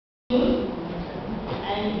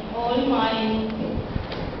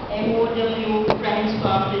MOW friends who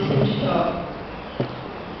are present here.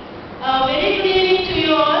 Very good evening to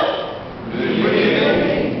you all. Good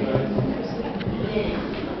evening. Yes,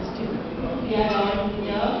 we are all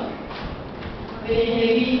here with a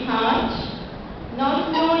heavy heart, not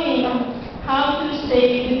knowing how to say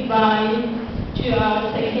goodbye to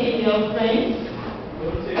our second year friends.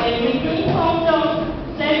 When we think of the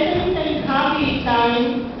pleasant and happy time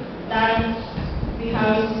that we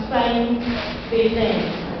have spent with them.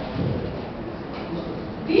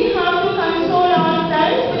 We have to console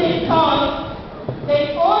ourselves with the thought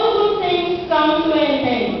that all good things come to an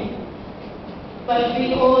end. But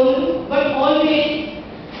always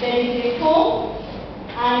there is a hope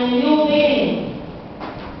and a new beginning.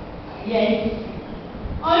 Yes,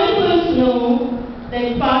 all of us know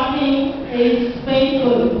that parting is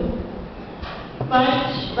painful. But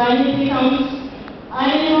when it becomes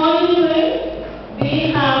unavoidable, we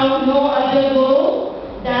have no other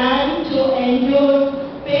goal than to endure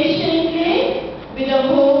patiently with the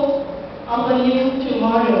hope of a new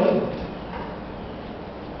tomorrow.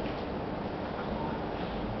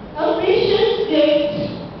 A precious gift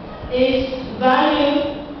is valued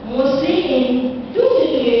mostly in two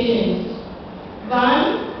situations. One,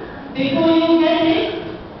 before you get it,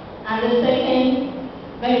 and the second,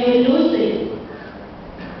 when you lose it.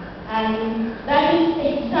 And that is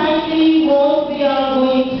exactly what we are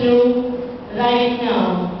going through right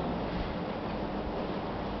now.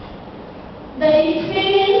 The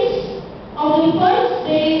experience of the first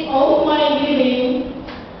day of my living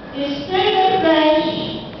is still afresh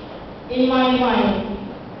in my mind.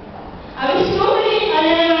 I was totally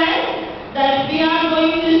unaware that we are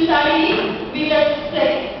going to study with the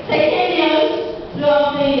second years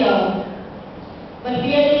throughout the year. But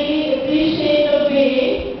we really appreciate the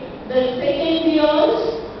way the second years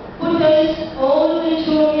put us all the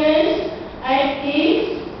juniors at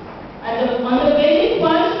ease on the very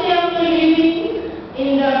first day of the living in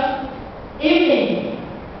the evening.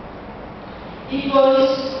 It was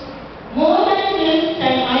more than just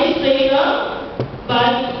an icebreaker,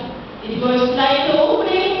 but it was like the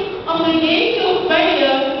opening of a gate of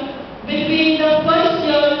barrier between the first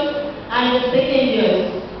years and the second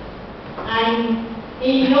years. And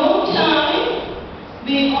in no time,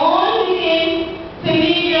 we all became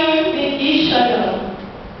familiar with each other.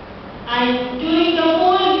 And during the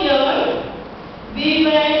whole year, we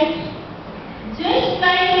were just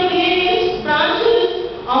like the various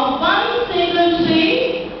branches of one single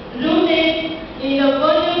tree, rooted in the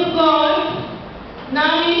word of God,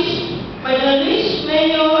 nourished by the rich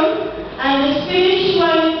manure and the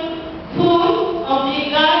spiritual food of the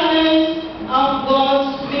gardeners of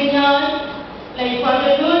God's vineyard, like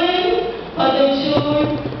Father Dolan, Father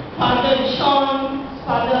Jude, Father John,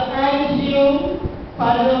 Father Andrew,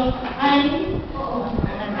 Father Andrew,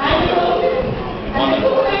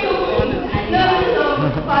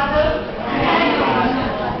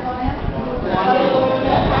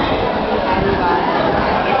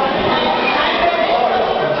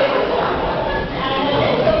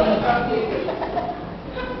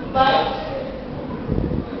 but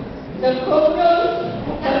the cockroach,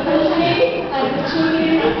 the pussy, and the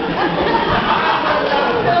chili, the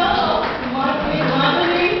laughter,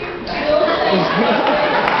 Marjorie, those things.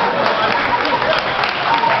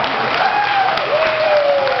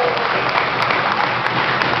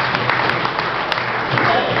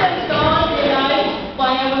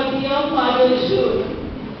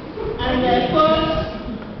 And the efforts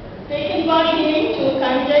taken by him to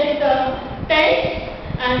conduct the test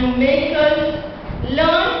and make us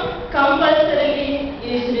learn compulsorily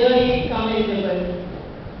is really commendable.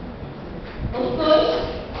 Of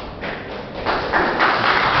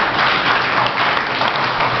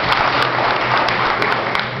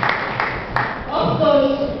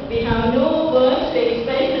course, we have no words to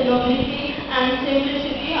express the nobility and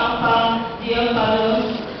simplicity of our dear Father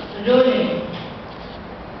Roland.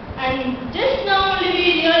 And just now only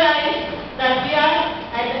we realize that we are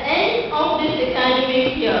at the end of this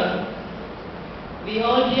academic year. We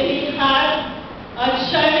all really have a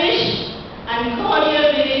cherished and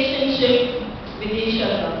cordial relationship with each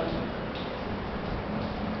other.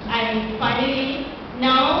 And finally,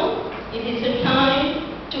 now it is a time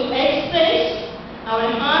to express our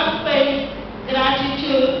heartfelt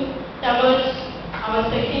gratitude towards our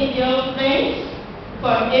second year friends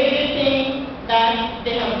for everything that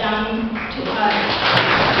they have done to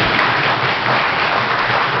us.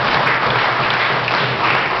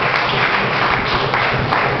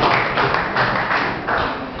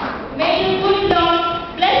 May the good Lord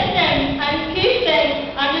bless them and keep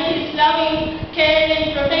them under His loving care and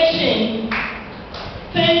protection,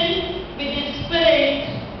 filled with His Spirit,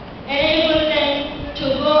 and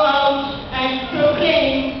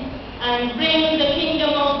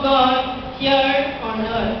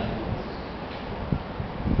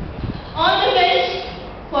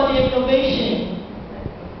for the probation.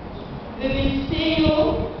 We will see you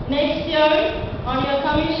next year on your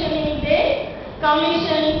commissioning day,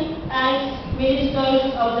 commissioned as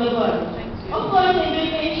ministers of the world. Of course, in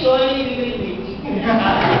between, surely we will be.